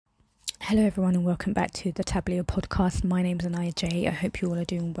Hello everyone and welcome back to the Tablia podcast. My name is Anaya J. I hope you all are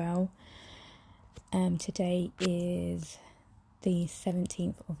doing well. Today is the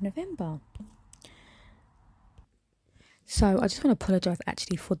 17th of November. So I just want to apologise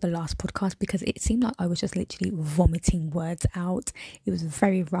actually for the last podcast because it seemed like I was just literally vomiting words out. It was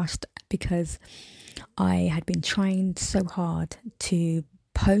very rushed because I had been trying so hard to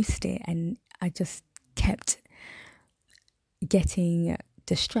post it and I just kept getting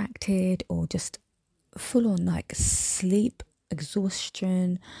distracted or just full on like sleep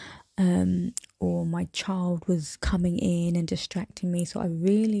exhaustion, or my child was coming in and distracting me. So I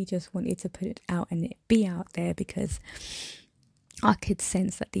really just wanted to put it out and it be out there because I could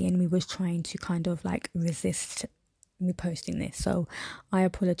sense that the enemy was trying to kind of like resist me posting this. So I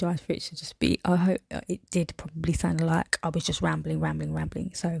apologize for it to just be, I hope it did probably sound like I was just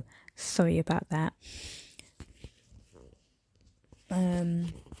rambling. So sorry about that.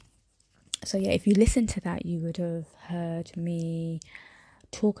 So yeah, if you listened to that, you would have heard me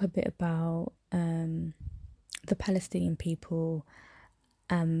talk a bit about the Palestinian people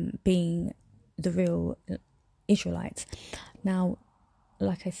being the real Israelites. Now,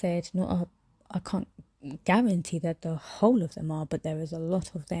 like I said, I can't guarantee that the whole of them are, but there is a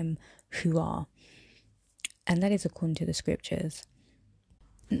lot of them who are, and that is according to the scriptures.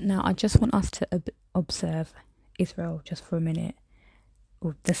 Now, I just want us to observe Israel just for a minute.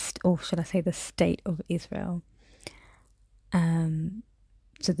 Or should I say the state of Israel?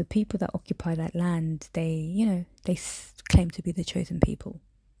 So the people that occupy that land, they claim to be the chosen people.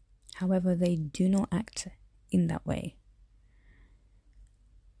 However, they do not act in that way.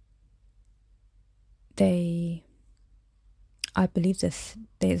 I believe there's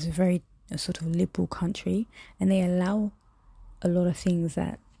a very sort of liberal country, and they allow a lot of things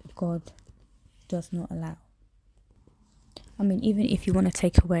that God does not allow. I mean, even if you want to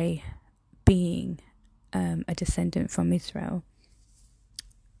take away being a descendant from Israel,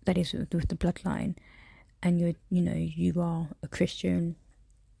 that is with the bloodline, and you are a Christian,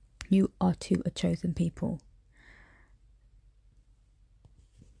 you are too a chosen people.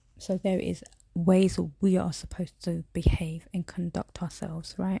 So there is ways we are supposed to behave and conduct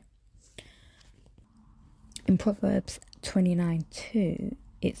ourselves, right? In Proverbs 29:2,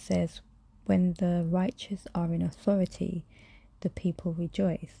 it says, "When the righteous are in authority, the people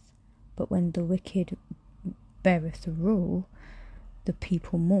rejoice, but when the wicked beareth rule, the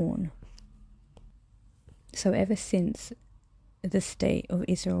people mourn." So ever since the state of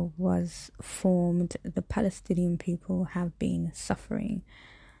Israel was formed, the Palestinian people have been suffering.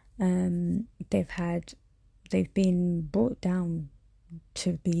 They've been brought down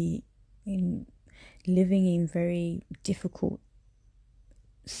to be living in very difficult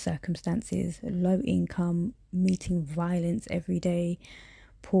circumstances, low income, meeting violence every day,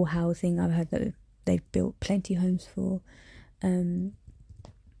 poor housing. I've heard that they've built plenty homes for the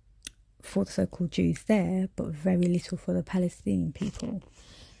so-called Jews there, but very little for the Palestinian people.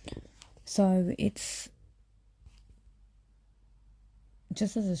 So it's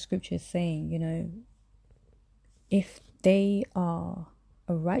just as the scripture is saying, if they are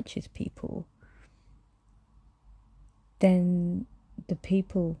a righteous people, then the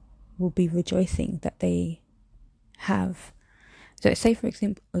people will be rejoicing that they have. So say for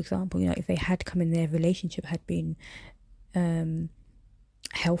example, if they had come in, their relationship had been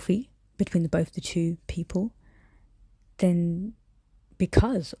healthy between both the two people, then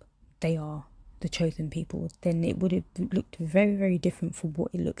because they are the chosen people, then it would have looked very, very different from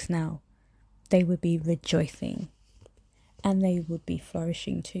what it looks now. They would be rejoicing and they would be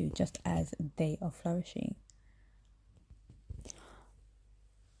flourishing too, just as they are flourishing.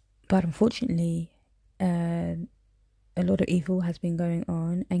 But unfortunately, a lot of evil has been going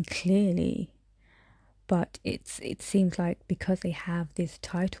on, and clearly, but it seems like because they have this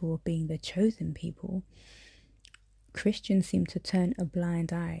title of being the chosen people, Christians seem to turn a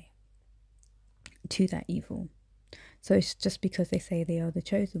blind eye to that evil. So it's just because they say they are the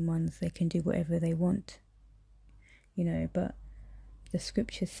chosen ones, they can do whatever they want, but the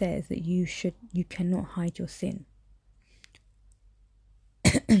scripture says that you cannot hide your sin.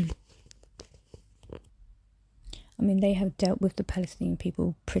 I mean, they have dealt with the Palestinian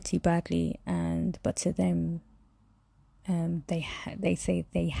people pretty badly, but to them, they say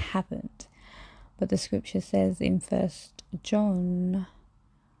they haven't. But the scripture says in 1 John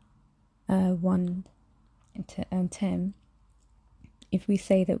 1:10, if we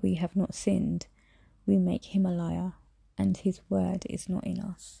say that we have not sinned, we make him a liar, and his word is not in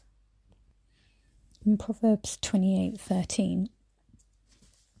us. In Proverbs 28:13,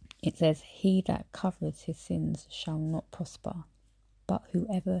 it says, "He that covereth his sins shall not prosper, but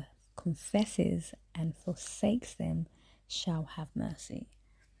whoever confesses and forsakes them shall have mercy.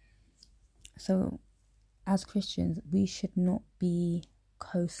 So, as Christians, we should not be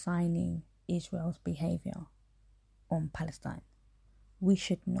co-signing Israel's behavior on Palestine. We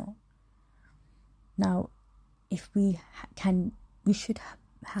should not. Now, if we we should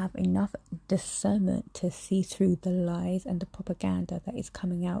have enough discernment to see through the lies and the propaganda that is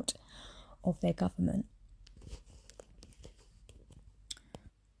coming out of their government.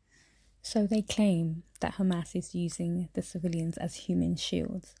 So they claim that Hamas is using the civilians as human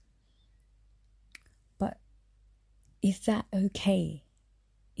shields. But is that okay?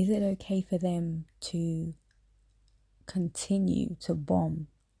 Is it okay for them to continue to bomb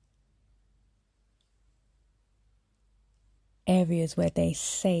areas where they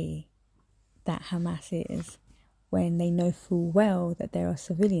say that Hamas is, when they know full well that there are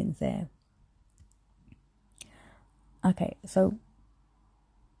civilians there? Okay, so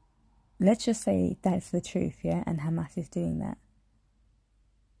let's just say that's the truth, yeah, and Hamas is doing that.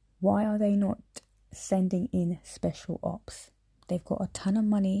 Why are they not sending in special ops? They've got a ton of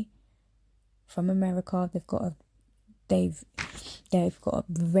money from America. They've got a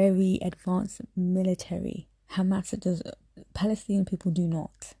very advanced military. Hamas does. Palestinian people do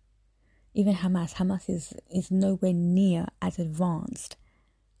not. Even Hamas is nowhere near as advanced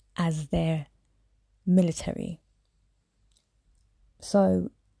as their military. So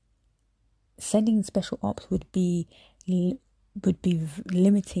sending special ops would be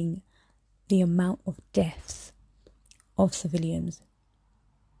limiting the amount of deaths of civilians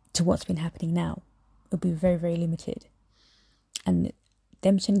to what's been happening now. It would be very, very limited. And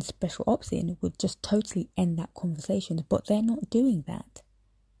them sending special ops in would just totally end that conversation. But they're not doing that.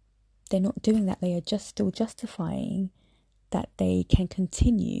 They're not doing that. They are just still justifying that they can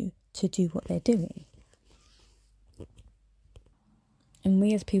continue to do what they're doing. And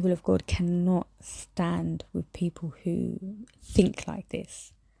we as people of God cannot stand with people who think like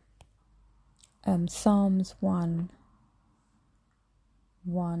this. Psalms 1,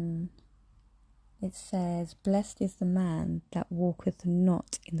 it says, "Blessed is the man that walketh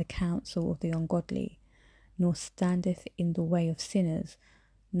not in the counsel of the ungodly, nor standeth in the way of sinners,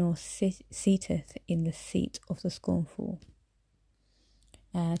 nor seateth in the seat of the scornful."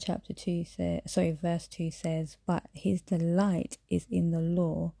 Verse 2 says, "But his delight is in the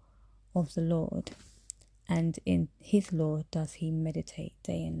law of the Lord, and in his law does he meditate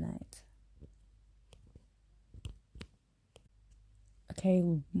day and night." Okay,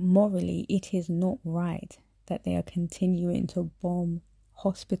 morally, it is not right that they are continuing to bomb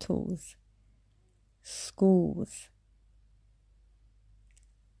hospitals, schools.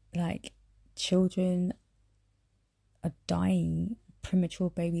 Like, children are dying. Premature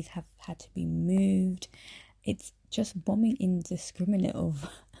babies have had to be moved. It's just bombing indiscriminate of.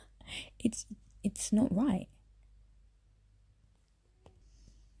 It's not right.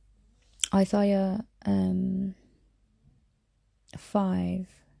 Isaiah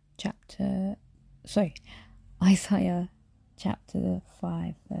chapter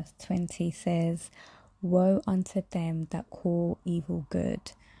 5 verse 20 says, "Woe unto them that call evil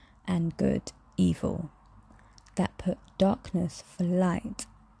good and good evil, that put darkness for light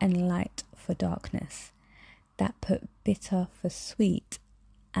and light for darkness, that put bitter for sweet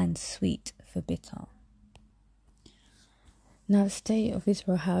and sweet for bitter." Now the state of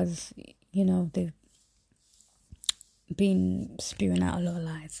Israel has, they've been spewing out a lot of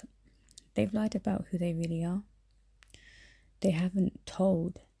lies. They've lied about who they really are. They haven't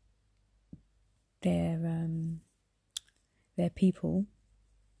told their people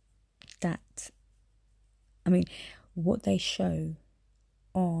that, what they show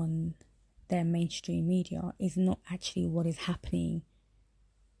on their mainstream media is not actually what is happening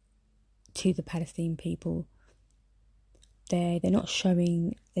to the Palestinian people. They're not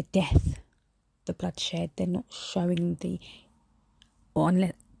showing the death, the bloodshed. They're not showing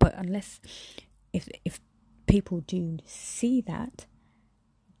unless if people do see that,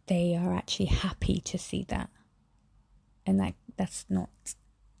 they are actually happy to see that, and that's not.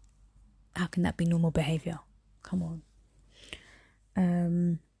 How can that be normal behaviour? Come on.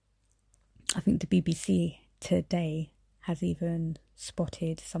 I think the BBC today has even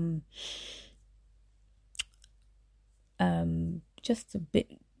spotted some just a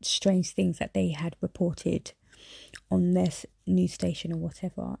bit strange things that they had reported on their news station or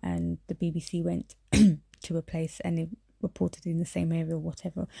whatever, and the BBC went to a place and it reported in the same area or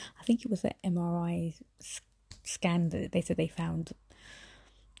whatever. I think it was an MRI scan that they said they found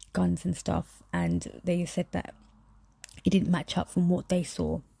guns and stuff, and they said that it didn't match up from what they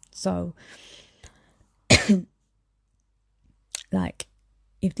saw. So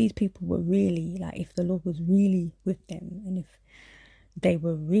if these people were really, like, if the Lord was really with them, and if they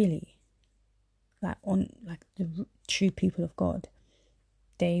were really like on, like, the true people of God,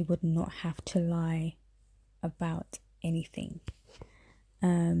 they would not have to lie about anything.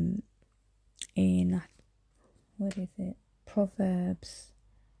 In, what is it, Proverbs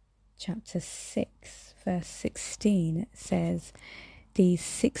chapter 6 verse 16, it says, these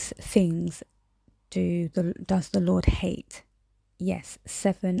 6 things does the Lord hate. Yes,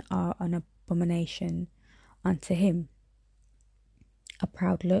 7 are an abomination unto him: a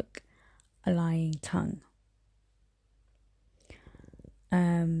proud look, a lying tongue.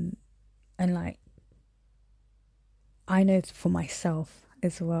 And like, I know for myself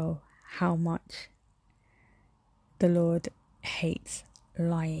as well how much the Lord hates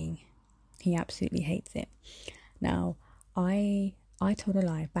lying. He absolutely hates it. Now, I told a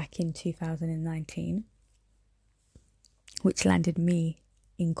lie back in 2019, which landed me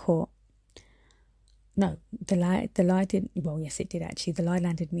in court. No, the lie didn't. Well, yes, it did actually. The lie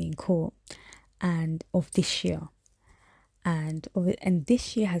landed me in court, and of this year, and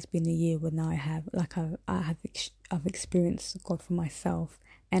this year has been a year when I have, like, I've experienced God for myself,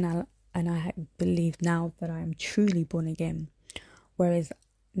 and I believe now that I am truly born again. Whereas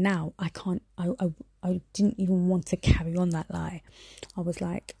now I can't. I didn't even want to carry on that lie. I was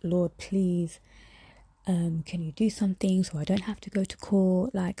like, Lord, please, can you do something so I don't have to go to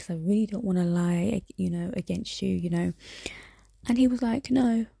court? Like, 'cause I really don't want to lie, against you. And he was like,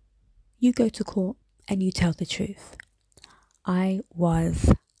 no, you go to court and you tell the truth. I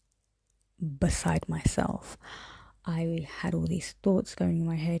was beside myself. I had all these thoughts going in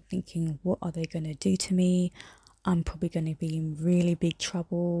my head, thinking, what are they going to do to me? I'm probably going to be in really big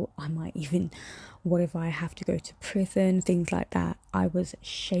trouble. I might even, what if I have to go to prison? Things like that. I was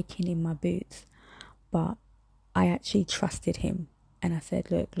shaking in my boots, but I actually trusted him. And I said,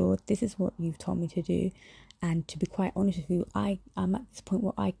 look, Lord, this is what you've told me to do. And to be quite honest with you, I'm at this point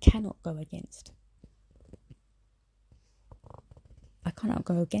where I cannot go against. I cannot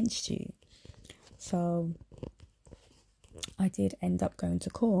go against you. So I did end up going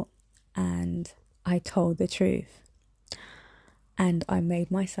to court, and I told the truth. And I made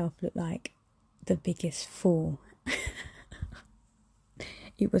myself look like the biggest fool.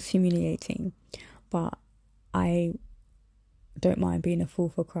 It was humiliating, but I don't mind being a fool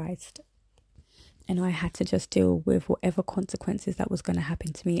for Christ. And I had to just deal with whatever consequences that was going to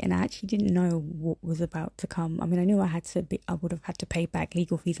happen to me. And I actually didn't know what was about to come. I mean, I knew I would have had to pay back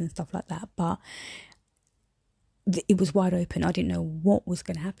legal fees and stuff like that, but it was wide open. I didn't know what was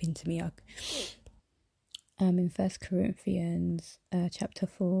going to happen to me. In 1 Corinthians chapter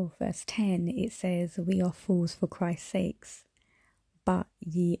 4 verse 10, it says, we are fools for Christ's sakes, but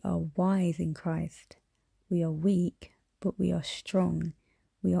ye are wise in Christ. We are weak, but we are strong.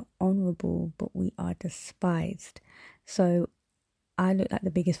 We are honourable, but we are despised. So I look like the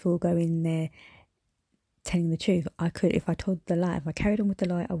biggest fool going there telling the truth. If I told the lie, if I carried on with the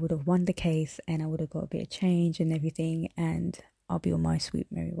lie, I would have won the case and I would have got a bit of change and everything, and I'll be on my sweet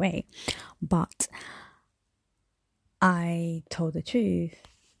merry way. But I told the truth,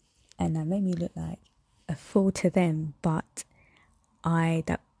 and that made me look like a fool to them. But I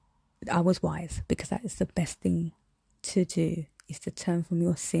was wise, because that is the best thing to do, is to turn from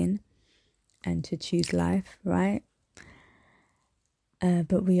your sin and to choose life, right?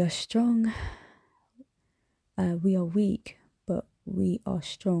 But we are strong. We are weak, but we are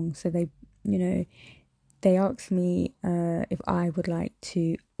strong. So they asked me if I would like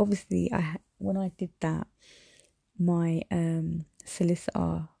to. Obviously, when I did that, my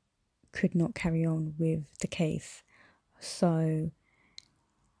solicitor could not carry on with the case. So,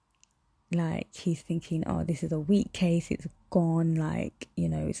 like, he's thinking, oh, this is a weak case, it's gone, like,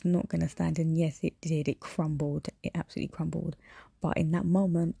 it's not going to stand. And yes, it did. It crumbled. It absolutely crumbled. But in that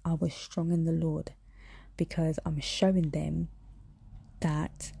moment, I was strong in the Lord, because I'm showing them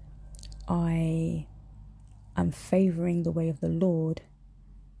that I am favouring the way of the Lord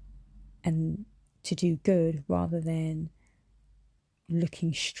and to do good, rather than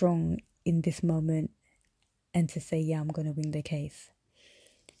looking strong in this moment and to say, yeah, I'm going to win the case.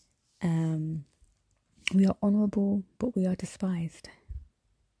 We are honourable, but we are despised.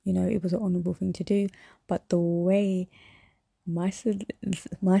 It was an honourable thing to do, but the way my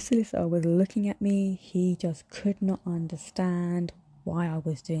solicitor was looking at me, he just could not understand why I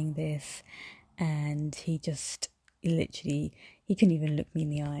was doing this, and he couldn't even look me in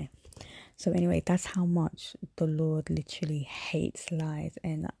the eye. So anyway, that's how much the Lord literally hates lies.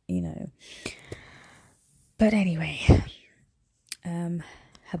 And but anyway,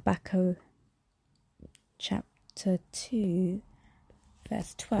 Habakkuk chapter 2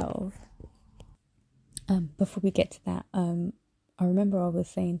 verse 12. Before we get to that, I remember I was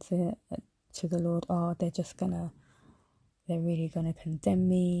saying to the Lord, oh, they're really gonna condemn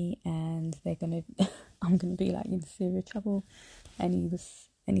me, and I'm gonna be like in serious trouble. And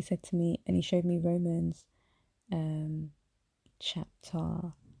he said to me, and he showed me Romans,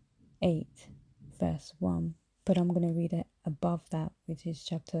 chapter 8, verse 1. But I'm gonna read it above that, which is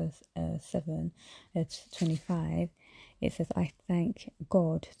chapter 7, 25. It says, I thank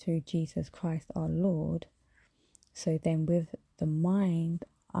God through Jesus Christ our Lord. So then with the mind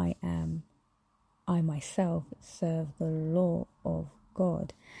I myself serve the law of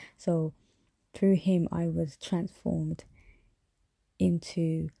God. So through him I was transformed I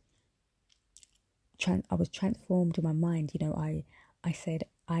was transformed in my mind. I said,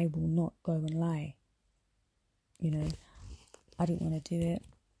 I will not go and lie. I didn't want to do it.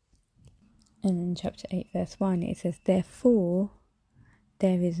 And in chapter 8 verse 1 it says, therefore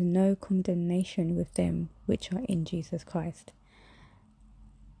there is no condemnation with them which are in Jesus Christ,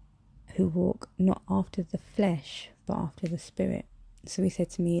 who walk not after the flesh but after the Spirit. So he said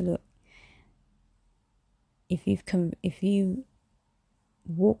to me, look, if you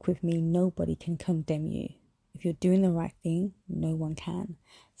walk with me, nobody can condemn you. If you're doing the right thing, no one can.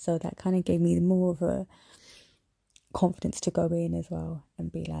 So that kind of gave me more of a confidence to go in as well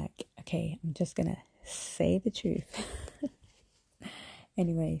and be like, okay, I'm just gonna say the truth.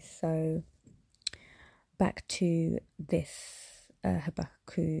 Anyway, so back to this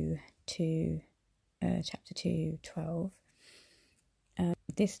Habakkuk 2, chapter 2, 12.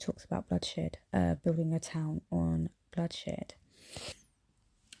 This talks about bloodshed, building a town on bloodshed.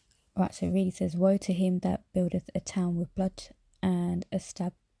 Right, so it really says, woe to him that buildeth a town with blood and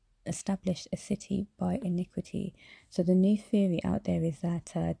established a city by iniquity. So the new theory out there is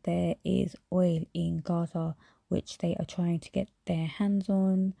that there is oil in Gaza which they are trying to get their hands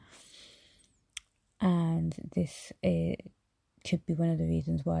on, and this could be one of the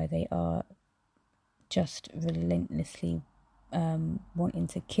reasons why they are just relentlessly wanting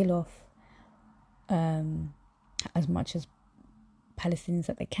to kill off as much as Palestinians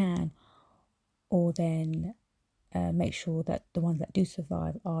that they can, or then make sure that the ones that do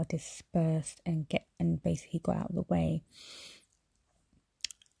survive are dispersed and basically got out of the way.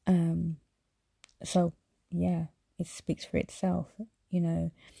 So yeah, it speaks for itself.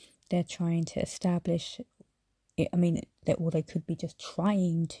 They're trying to establish it. I mean, they could be just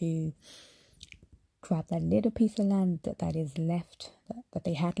trying to grab that little piece of land that is left, that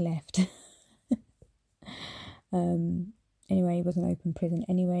they had left. Anyway, it was an open prison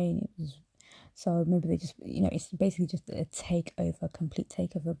anyway, and it was, so maybe they just, it's basically just a takeover, complete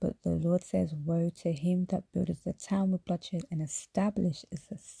takeover. But the Lord says, woe to him that buildeth the town with bloodshed and establishes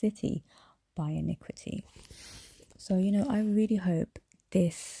a city by iniquity. So, I really hope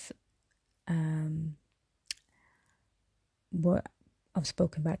this, what I've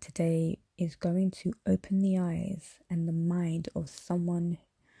spoken about today is going to open the eyes and the mind of someone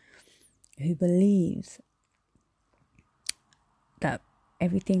who believes that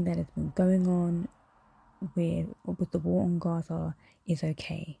everything that has been going on with the war on Gaza is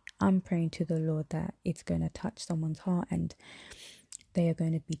okay. I'm praying to the Lord that it's going to touch someone's heart and they are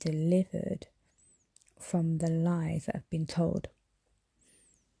going to be delivered from the lies that have been told.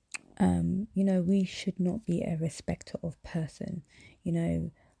 We should not be a respecter of person.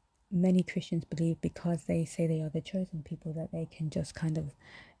 Many Christians believe because they say they are the chosen people that they can just kind of,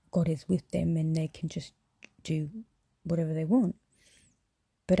 God is with them and they can just do whatever they want.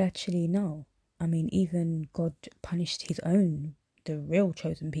 But actually, no. I mean, even God punished the real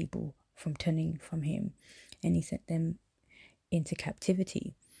chosen people, from turning from him, and he sent them into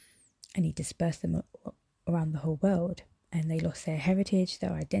captivity, and he dispersed them around the whole world, and they lost their heritage,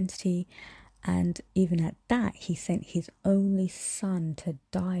 their identity. And even at that, he sent his only son to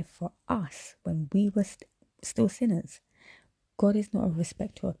die for us when we were still sinners. God is not a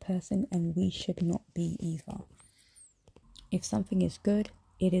respecter of person, and we should not be either. If something is good,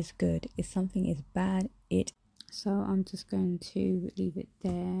 it is good. If something is bad, So I'm just going to leave it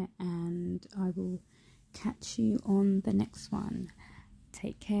there, and I will catch you on the next one.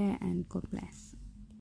 Take care and God bless.